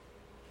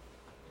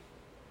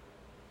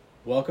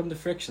Welcome to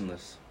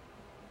Frictionless,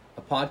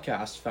 a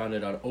podcast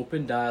founded on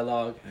open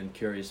dialogue and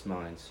curious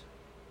minds.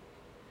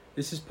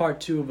 This is part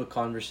 2 of a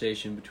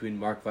conversation between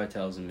Mark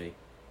Vitels and me.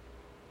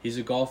 He's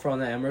a golfer on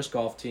the Amherst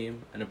golf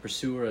team and a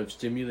pursuer of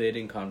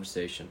stimulating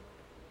conversation.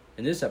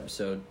 In this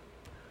episode,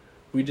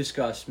 we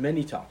discuss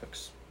many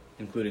topics,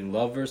 including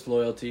love versus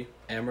loyalty,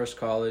 Amherst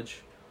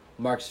College,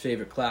 Mark's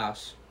favorite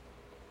class,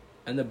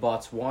 and the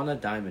Botswana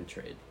diamond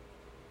trade.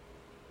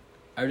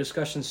 Our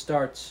discussion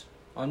starts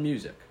on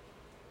music.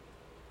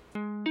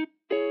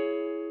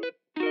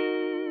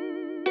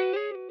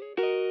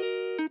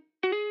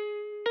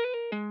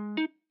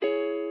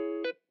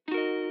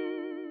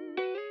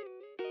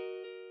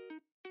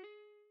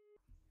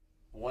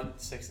 One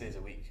 6 days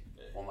a week.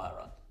 Yeah. 1 mile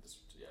run. Just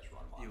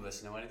run a mile. You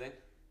listen to anything?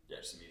 Yeah,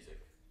 just some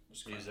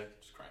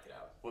music. Just crank it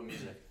out. What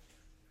music?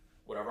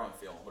 Whatever I'm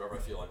feeling, whatever I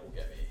feel like will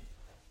get me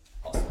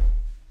hustling.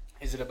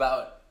 Is it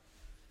about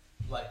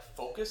like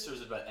focus or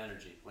is it about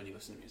energy when you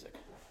listen to music?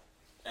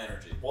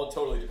 Energy. Well, it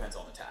totally depends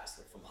on the task.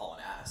 Like if I'm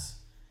hauling ass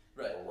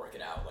Right. or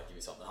working out, like give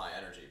me something high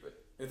energy.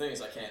 But the thing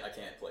is, I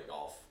can't play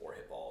golf or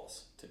hit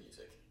balls to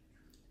music.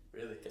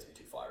 Really? It gets me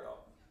too fired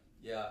up.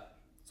 Yeah.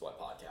 That's why I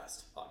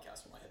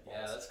podcast when I hit balls.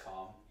 Yeah, that's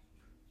calm.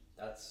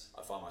 That's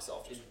I find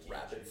myself just engaging.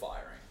 rapid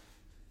firing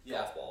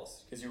golf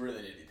balls because you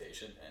really need to be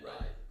patient, and Right.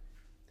 I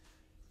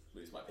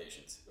lose my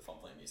patience if I'm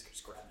playing music.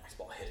 Just grab a nice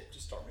ball, hit it,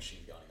 just start machine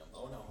gunning them.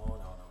 Oh no.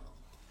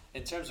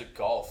 In terms of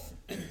golf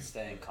and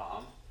staying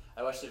calm,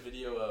 I watched a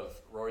video of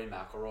Rory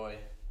McIlroy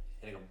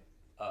hitting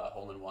a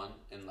hole-in-one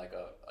in like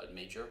a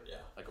major, Yeah.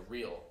 like a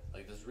reel,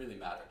 like this really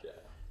mattered.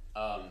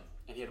 Yeah.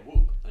 And he had a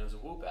whoop, and it was a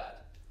whoop ad,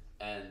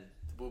 and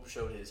the whoop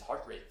showed his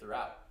heart rate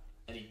throughout,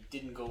 and he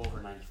didn't go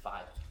over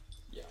 95.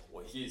 Yeah,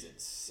 well, he's in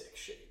sick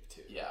shape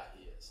too. Yeah,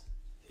 he is.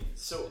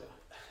 So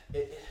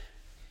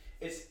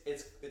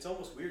It's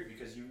almost weird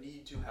because you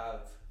need to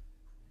have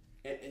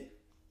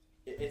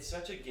it's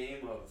such a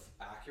game of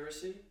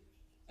accuracy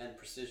and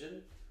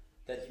precision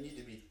that you need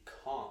to be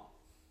calm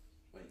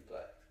when you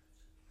play.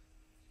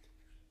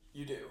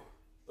 you do,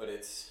 but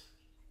it's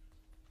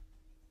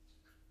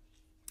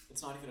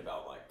not even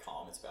about like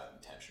calm. It's about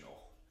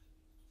intentional.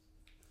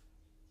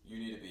 You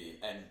need to be,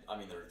 and I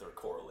mean they're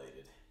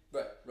correlated,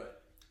 Right.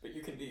 but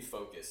you can be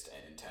focused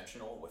and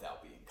intentional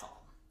without being calm.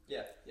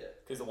 Yeah.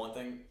 Because the one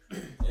thing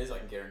is, I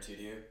can guarantee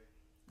to you,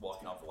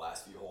 walking off the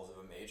last few holes of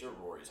a major,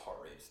 Rory's heart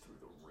rate is through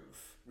the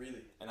roof.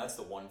 Really. And that's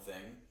the one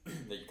thing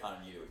that you kind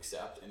of need to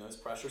accept in those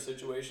pressure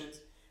situations,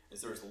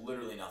 is there's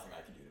literally nothing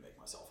I can do to make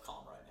myself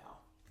calm right now.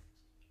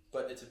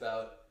 But it's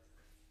about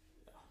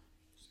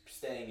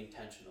staying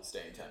intentional.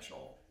 Stay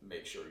intentional.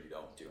 Make sure you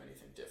don't do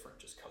anything different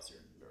just because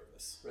you're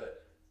nervous. Right.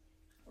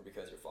 Or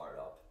because you're fired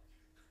up.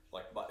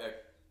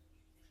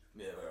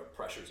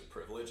 Pressure's a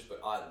privilege, but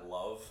I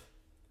love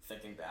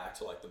thinking back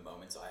to like the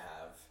moments I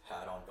have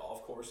had on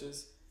golf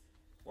courses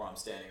where I'm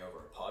standing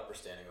over a putt or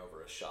standing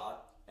over a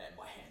shot and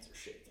my hands are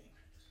shaking.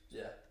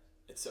 Yeah.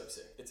 It's so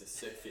sick. It's a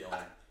sick feeling.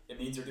 It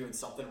means you're doing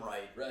something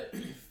right. Right.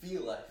 You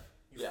feel life.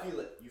 You Yeah. feel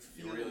it. You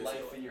feel really life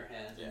feel it. in your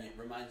hands, and Yeah. it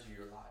reminds you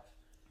you're alive.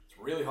 It's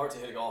really hard to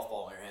hit a golf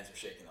ball when your hands are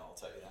shaking, though, I'll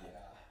tell you that.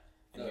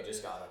 Yeah. And you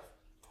just gotta,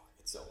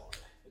 it's so hard.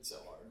 It's so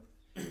hard.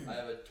 I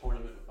have a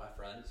tournament with my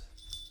friends.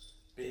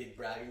 Big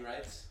bragging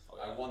rights. Oh,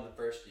 yeah. I won the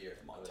first year.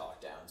 Come on, talk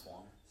downs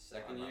one.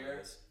 Second I remember year,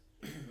 this.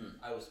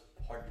 I was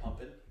hard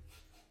pumping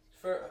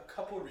for a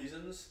couple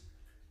reasons,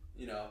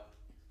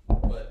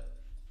 but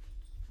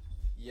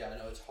yeah, I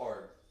know it's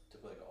hard to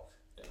play golf.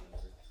 Yeah.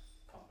 When you're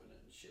pumping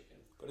and shaking.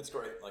 But it's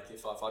great. Like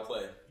if I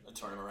play a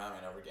tournament round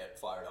and I never get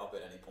fired up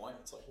at any point,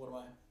 it's like, what am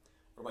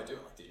I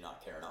doing? Like, did you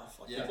not care enough?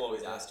 Like Yeah. people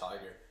always ask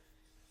Tiger,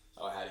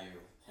 oh, how do you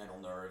handle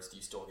nerves? Do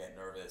you still get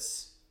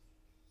nervous?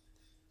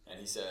 And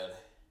he said,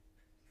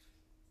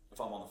 if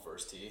I'm on the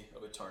first tee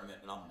of a tournament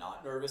and I'm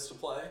not nervous to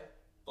play,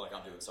 like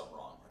I'm doing something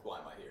wrong. Like, why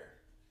am I here?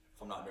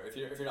 If I'm not if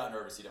you're not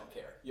nervous, you don't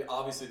care.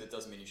 Obviously that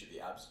doesn't mean you should be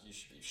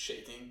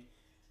shaking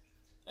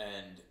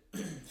and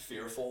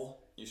fearful.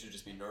 You should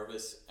just be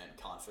nervous and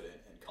confident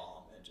and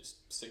calm and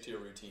just stick to your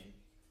routine.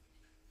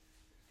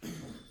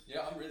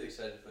 Yeah, I'm really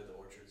excited to play the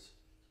Orchards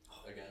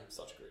again.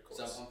 Such a great course.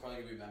 So I'm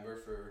probably gonna be a member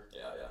for.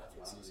 Yeah. I'm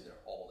gonna be there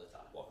all the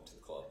time. Welcome to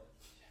the club.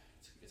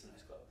 It's a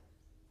nice club.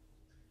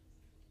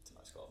 It's a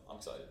nice club. I'm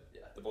excited.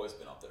 Yeah. The boys have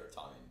been up there.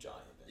 Tommy and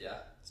Johnny have been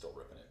still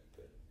ripping it.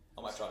 But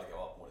I might try to go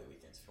up one of the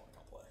weekends if you want to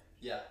come play.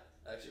 Yeah,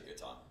 It's a actually. good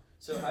time.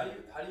 So how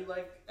do you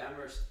like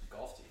Amherst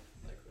golf team?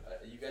 Like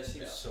you guys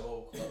seem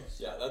so close.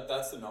 Yeah,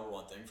 that's the number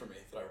one thing for me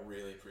that I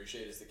really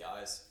appreciate is the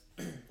guys.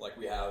 Like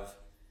we have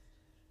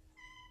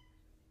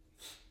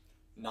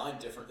 9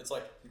 different. It's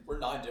like we're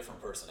 9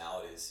 different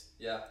personalities.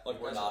 Yeah. Like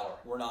you guys are.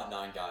 we're not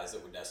 9 guys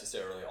that would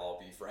necessarily all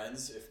be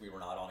friends if we were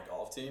not on a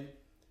golf team,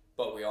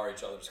 but we are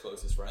each other's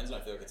closest friends, and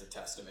I feel like it's a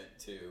testament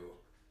to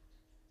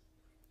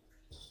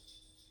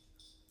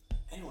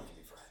anyone can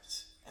be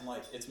friends, and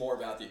like it's more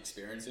about the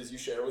experiences you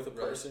share with a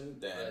person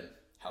than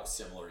how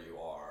similar you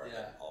are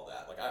and all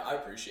that. Like I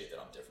appreciate that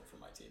I'm different from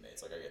my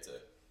teammates. Like I get to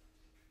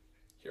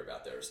hear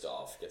about their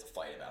stuff, get to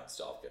fight about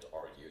stuff, get to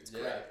argue. It's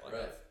great. Like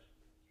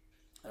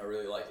I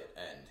really like it,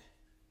 and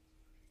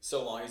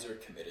so long as you're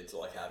committed to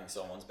like having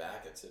someone's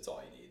back, it's all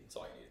you need. It's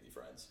all you need to be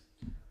friends.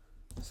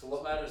 So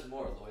what matters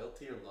more,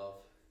 loyalty or love?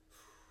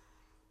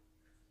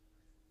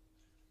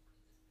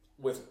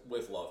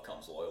 With love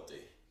comes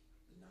loyalty.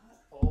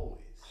 Not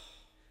always.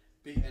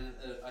 And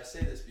I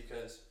say this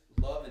because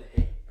love and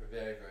hate are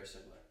very, very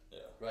similar. Yeah.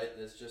 Right?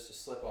 There's just a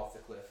slip off the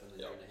cliff and then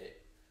Yep. you're going to hate.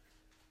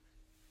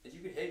 And you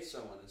could hate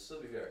someone and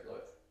still be very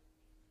loyal.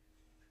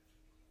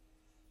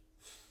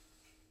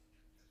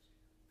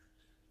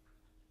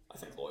 I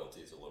think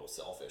loyalty is a little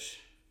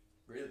selfish.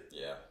 Really?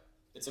 Yeah.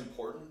 It's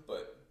important,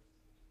 but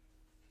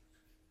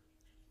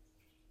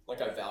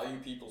like I value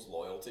people's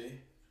loyalty,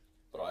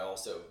 but I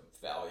also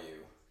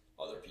value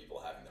other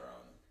people having their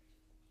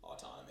own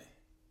autonomy.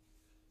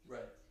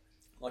 Right.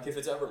 Like if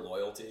it's ever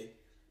loyalty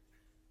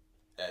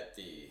at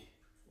the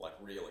like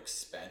real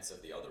expense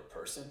of the other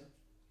person,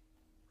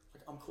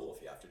 like I'm cool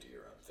if you have to do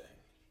your own thing.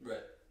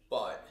 Right.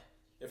 But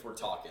if we're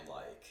talking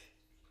like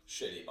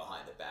shitty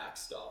behind the back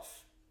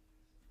stuff,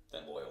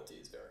 then loyalty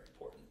is very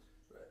important.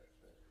 Right.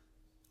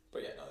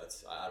 But yeah, no,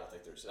 I don't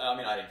think there's. I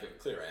mean, I didn't give a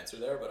clear answer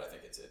there, but I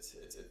think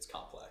it's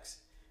complex.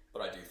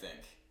 But I do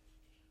think.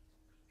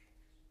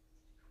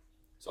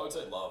 So I would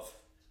say love.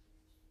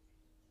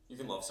 You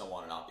can love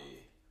someone and not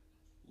be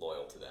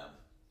loyal to them,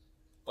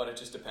 but it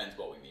just depends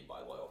what we mean by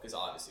loyal. Because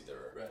obviously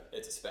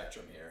it's a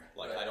spectrum here.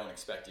 Like I don't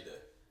expect you to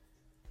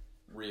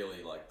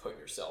really like put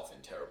yourself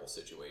in terrible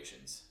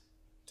situations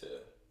to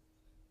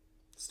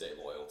stay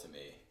loyal to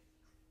me.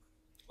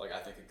 Like I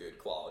think a good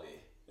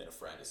quality in a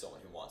friend is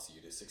someone who wants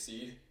you to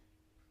succeed.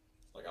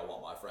 Like I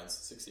want my friends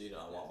to succeed and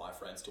I want my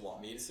friends to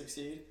want me to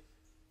succeed.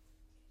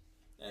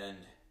 And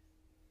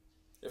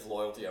if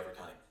loyalty ever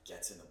kind of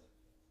gets in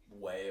the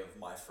way of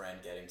my friend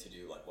getting to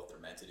do like what they're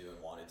meant to do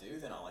and want to do,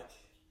 then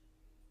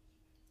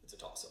it's a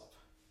toss up.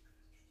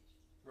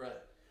 Right.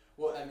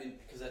 Well, I mean,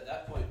 because at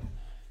that point,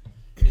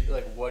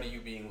 like, what are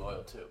you being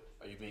loyal to?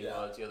 Are you being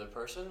loyal to the other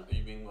person? Or are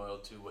you being loyal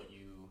to what you...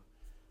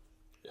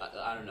 Yeah.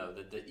 I don't know,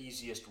 the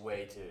easiest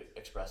way to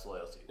express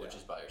loyalty, which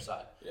is by your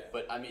side. Yeah.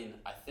 But I mean,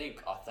 I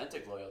think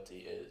authentic loyalty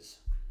is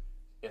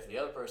if the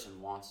other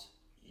person wants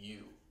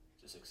you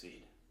to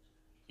succeed,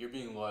 you're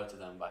being loyal to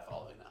them by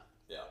following that.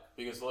 Yeah.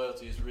 Because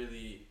loyalty is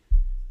really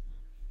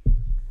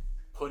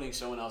putting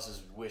someone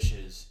else's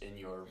wishes in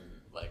your,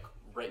 like,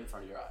 right in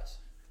front of your eyes.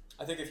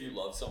 I think if you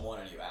love someone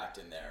and you act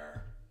in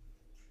their...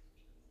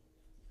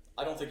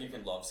 I don't think you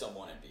can love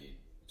someone and be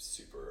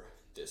super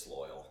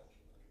disloyal.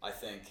 I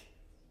think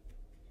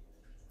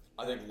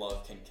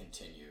love can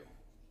continue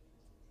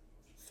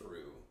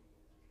through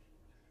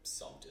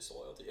some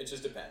disloyalty. It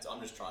just depends.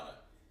 I'm just trying to,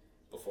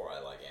 before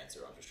I like answer,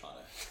 I'm just trying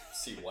to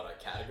see what I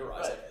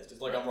categorize it as.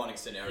 Just like I'm running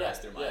scenarios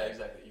through my head. Yeah,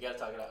 exactly. You gotta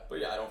talk it out. But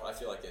yeah, I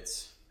feel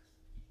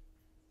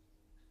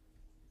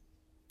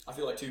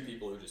like two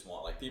people who just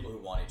want, like people who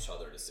want each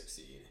other to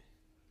succeed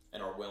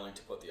and are willing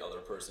to put the other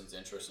person's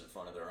interest in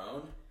front of their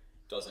own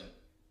doesn't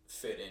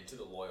fit into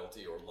the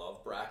loyalty or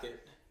love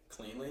bracket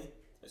cleanly.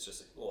 It's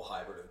just a little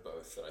hybrid of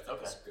both that I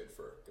think is good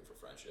for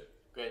friendship.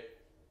 Great.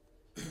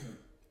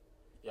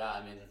 Yeah,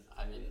 I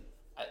mean,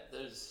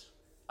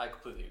 I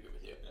completely agree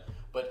with you. Yeah.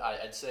 But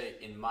I'd say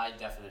in my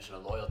definition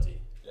of loyalty,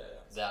 Yeah.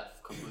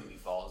 that completely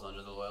falls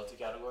under the loyalty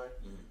category.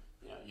 Mm-hmm.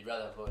 You know, you'd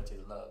rather have loyalty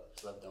than love.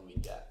 Love don't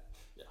mean jack.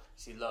 Yeah.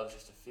 See, love's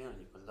just a feeling.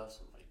 You can love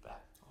somebody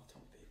back. Oh,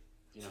 don't be.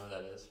 Do you know who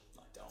that is?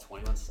 I don't.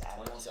 21 Savage.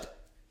 21 Savage.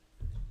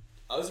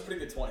 I was a pretty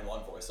good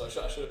 21 voice, so I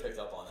should have picked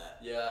up on that.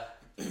 Yeah.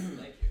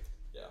 Thank you.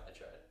 Yeah. I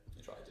tried.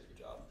 You tried, did a good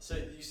job. So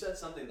you said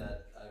something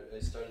that I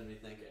started me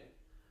thinking.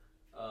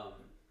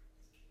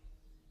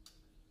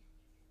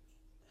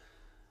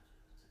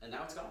 And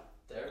now it's gone.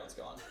 There. Now it's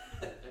gone.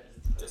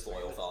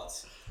 Disloyal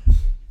thoughts.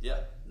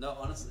 Yeah. No,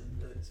 honestly,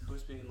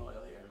 who's being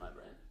loyal here in my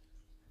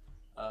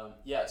brain?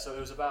 Yeah. So it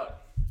was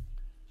about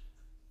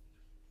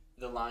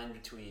the line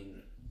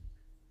between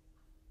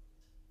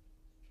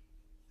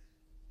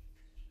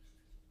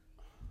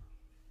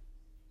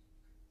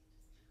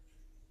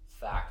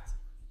fact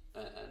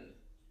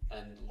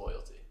and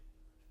loyalty,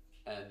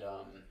 and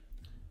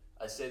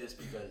I say this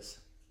because,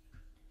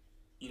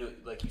 you know,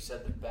 like you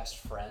said, the best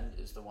friend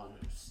is the one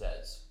who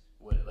says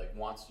what, like,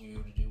 wants you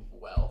to do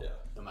well,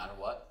 no matter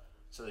what.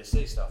 So they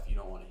say stuff you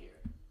don't want to hear,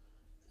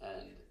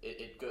 and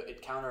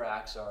it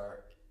counteracts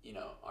our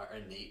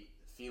innate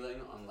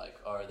feeling on, like,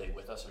 are they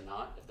with us or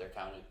not, if they're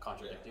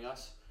contradicting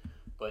us.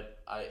 But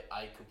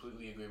I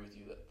completely agree with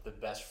you that the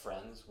best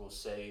friends will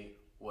say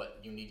what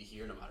you need to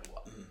hear no matter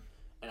what. Mm-hmm.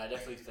 And I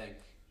definitely think,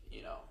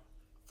 you know,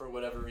 for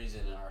whatever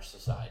reason in our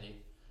society,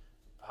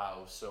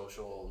 how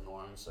social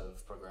norms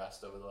have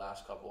progressed over the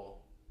last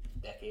couple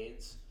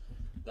decades,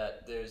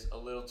 that there's a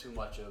little too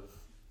much of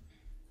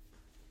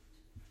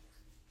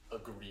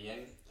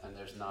agreeing and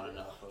there's not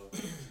enough of,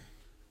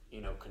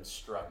 you know,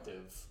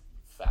 constructive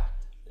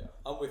fact. Yeah,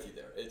 I'm with you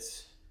there.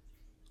 It's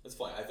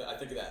funny. I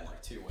think of that in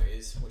like two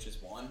ways, which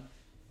is one,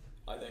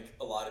 I think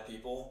a lot of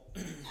people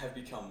have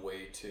become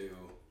way too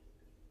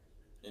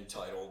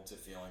entitled to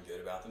feeling good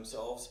about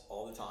themselves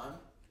all the time.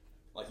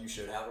 Like, you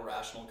should have a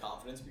rational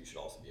confidence, but you should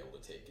also be able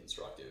to take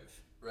constructive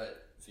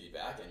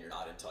feedback, and you're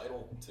not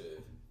entitled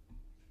to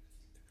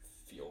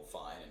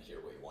fine and hear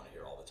what you want to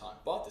hear all the time.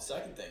 But the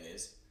second thing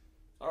is,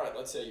 all right,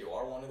 let's say you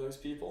are one of those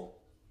people.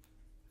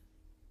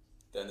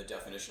 Then the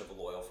definition of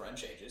a loyal friend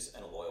changes,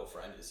 and a loyal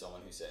friend is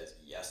someone who says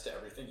yes to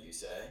everything you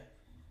say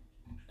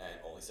and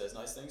only says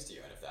nice things to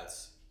you. And if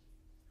that's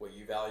what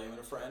you value in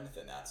a friend,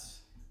 then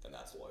that's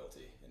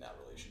loyalty in that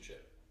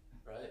relationship.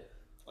 Right.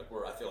 Like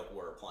I feel like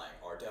we're applying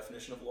our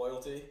definition of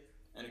loyalty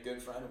and a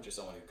good friend, which is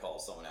someone who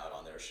calls someone out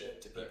on their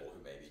shit, to people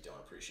who maybe don't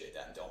appreciate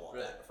that and don't want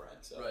that in a friend.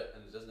 So. Right,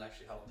 and it doesn't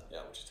actually help them.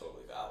 Yeah, which is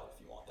totally valid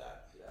if you want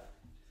that. Yeah.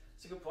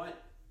 It's a good point.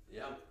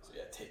 Yeah. So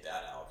yeah, take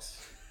that, Alex.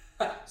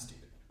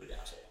 Stupid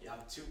asshole. Yeah,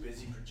 I'm too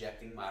busy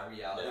projecting my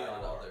reality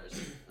on others.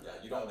 Yeah,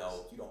 you don't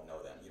know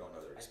them. You don't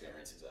know their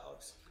experiences,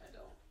 Alex. I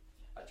don't.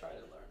 I try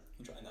to learn.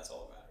 You try, and that's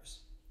all that matters.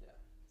 Yeah.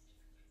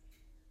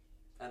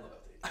 And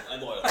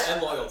loyalty.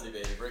 and loyalty,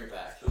 baby. Bring it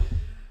back.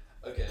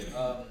 Okay.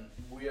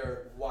 We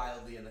are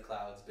wildly in the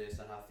clouds based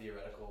on how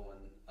theoretical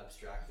and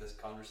abstract this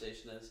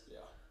conversation is.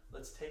 Yeah.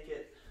 Let's take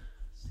it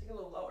a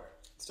little lower.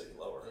 Let's take it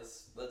lower.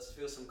 Let's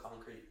feel some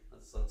concrete.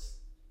 Let's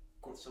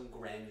some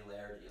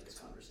granularity in this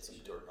conversation.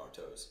 Some dirt on our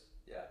toes.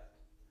 Yeah.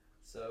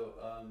 So,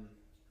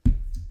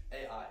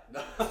 AI.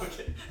 No,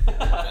 okay.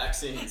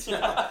 Vaccines.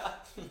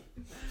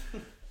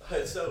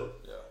 So,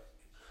 yeah.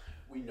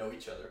 we know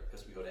each other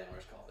because we go to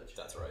Amherst College.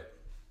 That's right.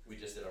 We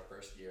just did our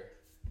first year.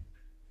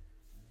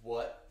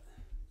 What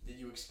did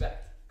you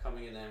expect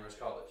coming into Amherst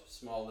College?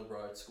 Small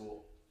liberal arts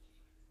school.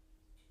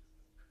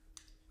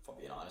 If I'm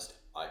being honest,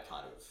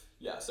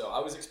 so I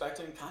was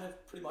expecting kind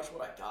of pretty much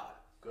what I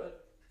got. Good.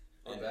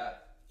 Or and bad?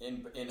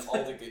 In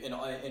all the good,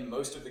 in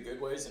most of the good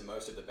ways and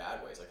most of the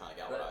bad ways, I kind of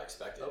got what I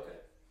expected. Okay.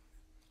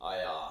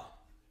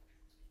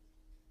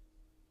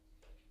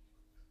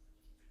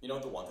 You know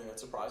what, the one thing that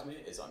surprised me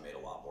is I made a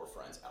lot more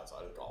friends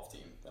outside of the golf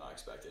team than I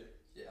expected.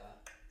 Yeah.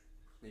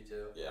 Me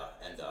too. Yeah,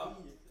 and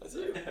that's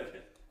you.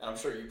 And I'm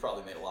sure you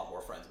probably made a lot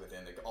more friends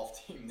within the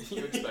golf team than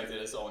you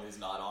expected as someone who's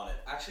not on it.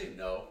 Actually,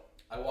 no.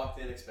 I walked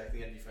in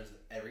expecting to be friends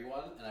with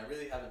everyone, and I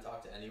really haven't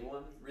talked to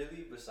anyone,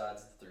 really,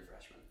 besides the 3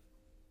 freshmen.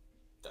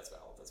 That's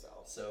valid.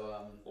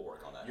 So, we'll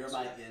work on that. You're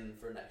my in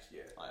for next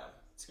year. I am.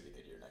 It's going to be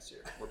a good year next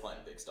year. We're playing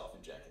big stuff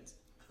in Jenkins.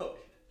 Oh.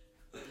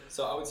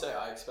 So I would say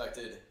I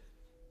expected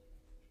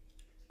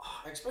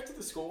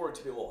the schoolwork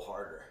to be a little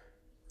harder.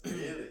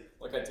 Really?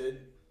 Like, I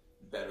did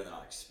better than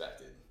I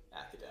expected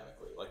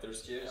academically. Like,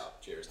 there's... Cheers. Yeah,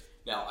 cheers.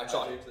 Now, I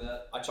chalk it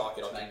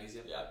up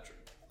magnesium.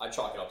 I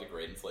chalk it up to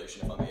grade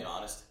inflation, if I'm being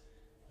honest.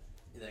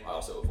 I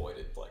also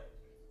avoided, like,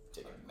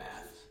 taking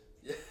math.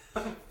 Yeah.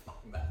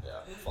 Math.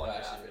 Yeah, fuck I math.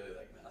 actually really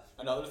like math.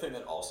 Another thing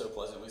that also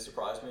pleasantly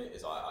surprised me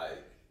is I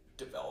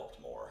developed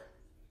more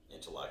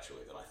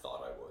intellectually than I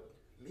thought I would.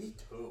 Me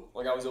too.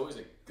 Like, I was always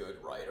a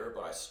good writer,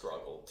 but I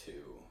struggled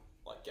to,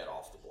 like, get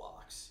off the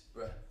blocks.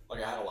 Right.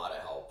 Like, I had a lot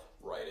of help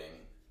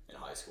writing in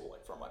high school,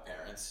 like, from my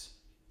parents.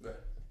 Right.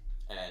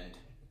 And,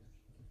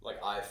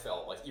 like, I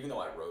felt like, even though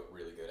I wrote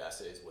really good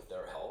essays with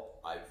their help,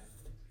 I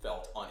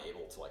felt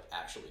unable to, like,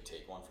 actually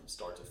take one from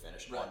start to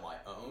finish on my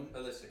own.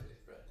 Realistically,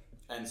 right.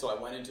 And so I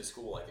went into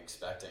school, like,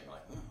 expecting,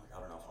 like, I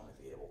don't know if I'm going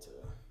to be able to,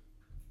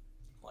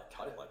 like,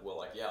 cut it. Like, well,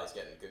 like, yeah, I was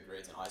getting good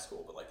grades in high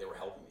school, but, like, they were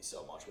helping me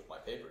so much with my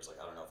papers. Like,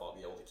 I don't know if I'll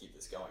be able to keep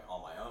this going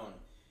on my own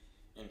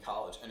in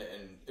college. And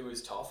it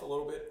was tough a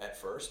little bit at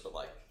first, but,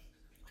 like,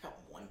 I got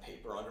one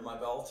paper under my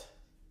belt.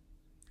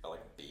 Got,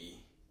 like, a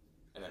B.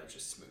 And then it was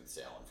just smooth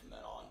sailing from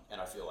then on. And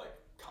I feel, like,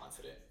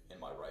 confident in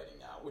my writing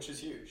now, which is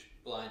huge.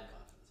 Blind confidence.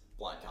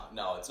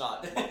 No, it's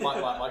not.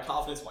 My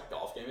confidence in my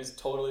golf game is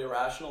totally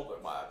irrational,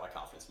 but my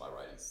confidence in my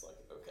writing is, like,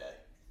 okay.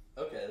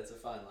 Okay, that's a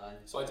fine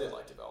line. So I did,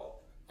 like,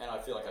 develop. And I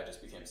feel like I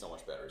just became so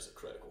much better as a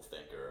critical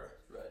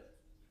thinker. Right.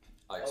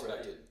 I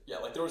expected,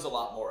 like, there was a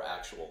lot more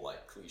actual,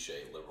 like,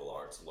 cliche liberal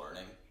arts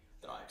learning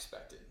than I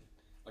expected.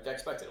 Like, I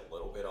expected a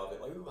little bit of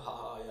it, like, ooh,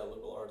 haha, yeah,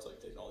 liberal arts, like,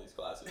 taking all these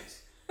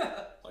classes,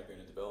 like, going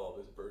to develop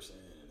as a person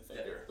and a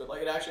thinker. Yeah. But,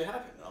 like, it actually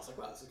happened, and I was like,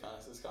 wow, this is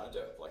kind of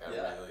dope. Like,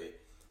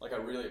 I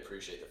really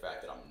appreciate the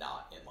fact that I'm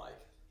not in, like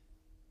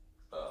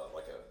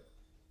a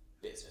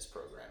business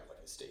program at, like,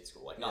 a state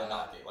school. Like, not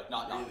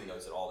knocking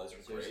those at all. Those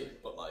are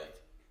great, but, like,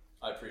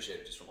 I appreciate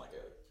it just from, like,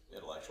 a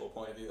intellectual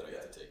point of view that I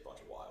get to take a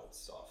bunch of wild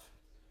stuff.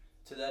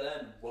 To that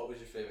end, what was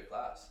your favorite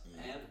class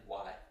and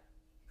why?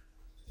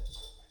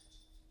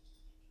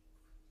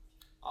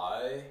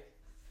 I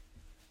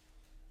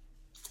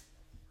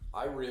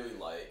really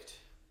liked,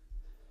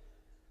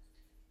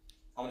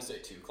 I'm going to say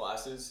 2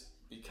 classes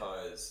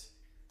because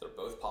they're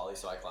both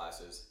poli-sci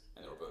classes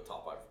and they were both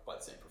taught by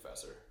the same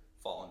professor,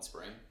 fall and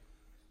spring.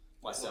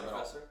 My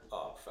seminar,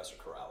 Professor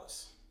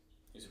Corrales,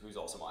 who's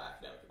also my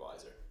academic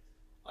advisor.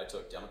 I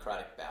took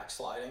democratic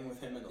backsliding with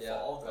him in the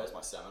fall. That was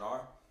my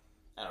seminar.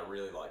 And I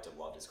really liked him,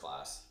 loved his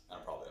class. And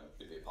I'm probably going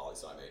to be a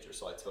poli-sci major.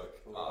 So I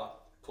took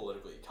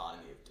political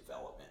economy of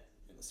development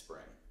in the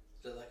spring.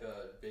 Is that like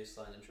a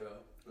baseline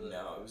intro?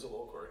 No, it was a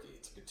little quirky.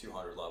 It's like a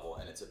 200 level,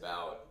 and it's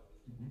about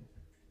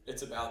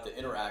the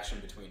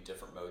interaction between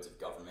different modes of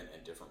government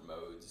and different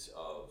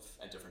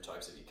different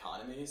types of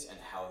economies and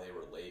how they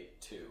relate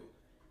to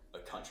a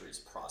country's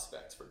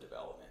prospects for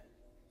development.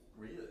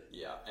 Really?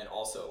 Yeah, and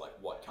also, like,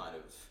 what kind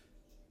of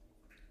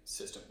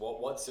system.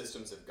 What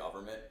systems of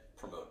government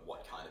promote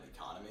what kind of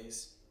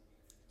economies?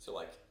 So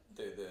like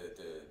the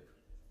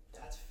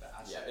That's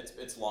fascinating.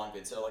 yeah, it's long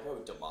been said like, oh,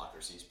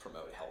 democracies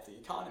promote healthy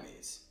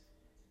economies,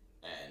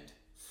 and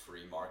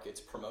free markets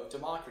promote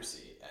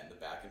democracy, and the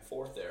back and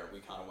forth there. We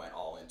kind of went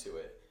all into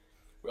it.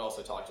 We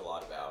also talked a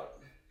lot about.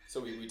 So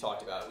we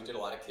talked about, we did a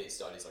lot of case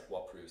studies, like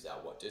what proves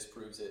that, what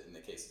disproves it, and the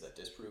cases that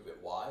disprove it,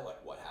 why,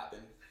 like what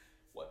happened,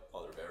 what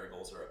other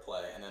variables are at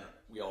play. And then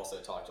we also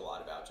talked a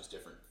lot about just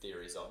different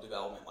theories of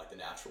development, like the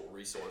natural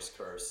resource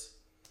curse,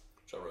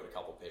 which I wrote a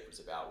couple papers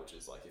about, which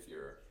is like if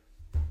you're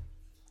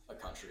a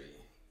country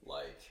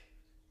like,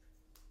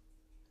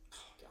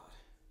 oh God,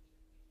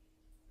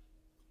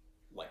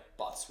 like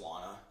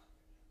Botswana,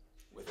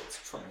 with its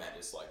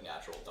tremendous like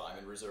natural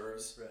diamond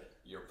reserves, Right.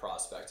 your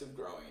prospects of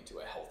growing into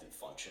a healthy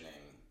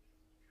functioning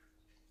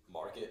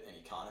market and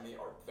economy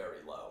are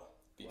very low,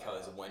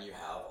 because Wow. when you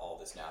have all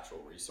this natural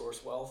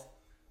resource wealth,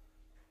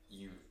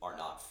 you are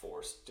not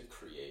forced to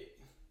create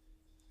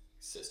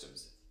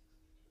systems,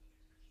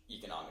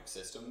 economic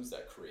systems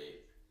that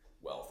create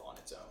wealth on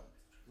its own.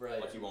 Right.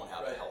 Like you won't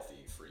have Right. a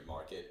healthy free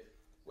market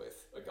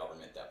with a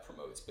government that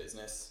promotes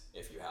business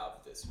if you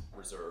have this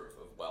reserve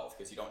of wealth,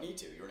 because you don't need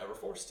to, you were never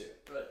forced to.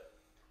 Right.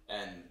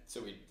 And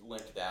so we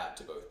linked that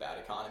to both bad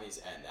economies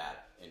and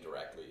that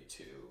indirectly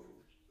to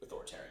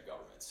authoritarian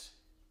governments.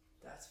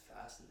 That's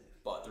fascinating.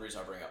 But the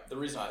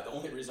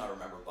only reason I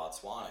remember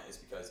Botswana is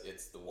because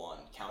it's the one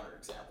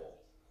counterexample.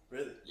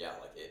 Really? Yeah,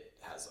 like it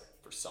has like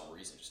for some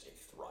reason just a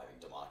thriving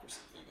democracy,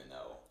 even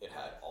though it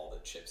had all the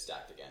chips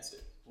stacked against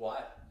it.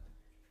 Why?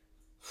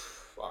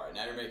 All right,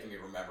 now you're making me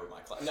remember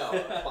my class. No,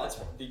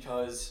 Botswana,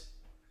 because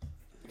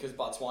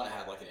Botswana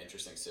had like an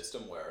interesting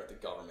system where the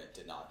government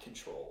did not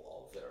control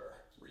all of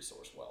their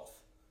resource wealth.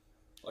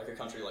 Like a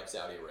country like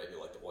Saudi Arabia,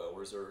 like the oil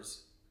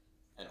reserves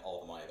and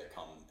all the money that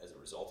come as a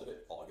result of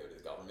it all go to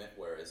the government,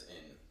 whereas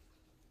in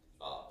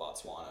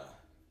Botswana,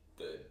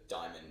 the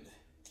diamond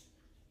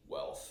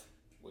wealth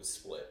was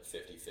split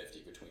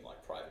 50-50 between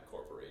like private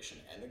corporation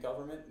and the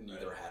government.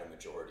 Neither had a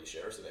majority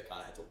share, so they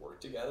kind of had to work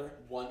together.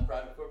 One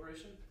private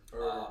corporation?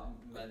 Or I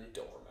many?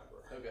 don't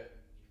remember. Okay.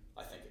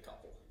 I think a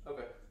couple.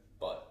 Okay.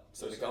 But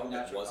so There's the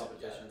government natural wasn't.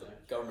 Yeah, competition the there.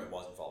 government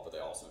was involved, but they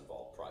also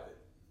involved private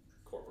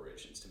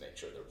corporations to make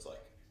sure there was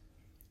like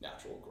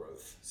natural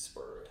growth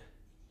spurred.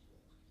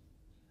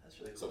 That's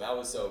really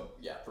cool. So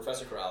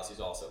Professor Corrales, he's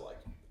also like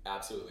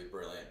absolutely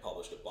brilliant.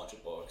 Published a bunch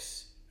of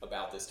books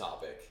about this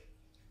topic,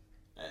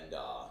 and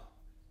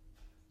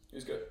he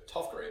was good.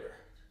 Tough grader,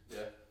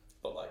 Yeah.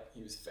 but like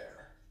he was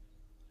fair,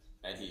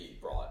 and he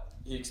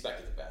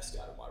expected the best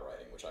out of my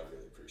writing, which I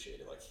really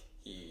appreciated. Like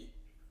he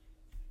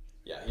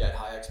had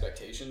high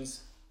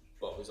expectations,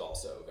 but was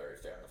also very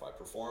fair. And if I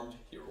performed,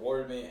 he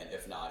rewarded me, and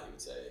if not, he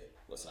would say,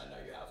 "Listen, I know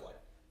you have like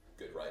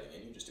good writing,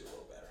 and you just do a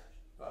little better."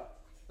 Wow.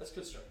 That's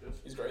constructive.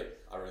 He's great.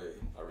 I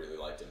really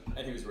liked him,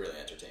 and he was really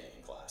entertaining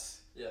in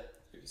class. Yeah.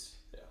 He was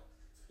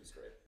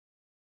great.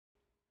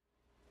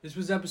 This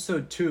was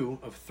episode 2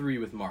 of 3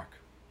 with Mark.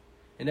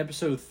 In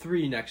episode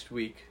 3 next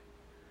week,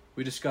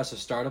 we discuss a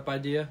startup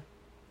idea,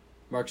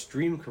 Mark's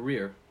dream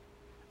career,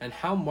 and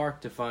how Mark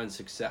defines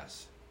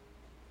success.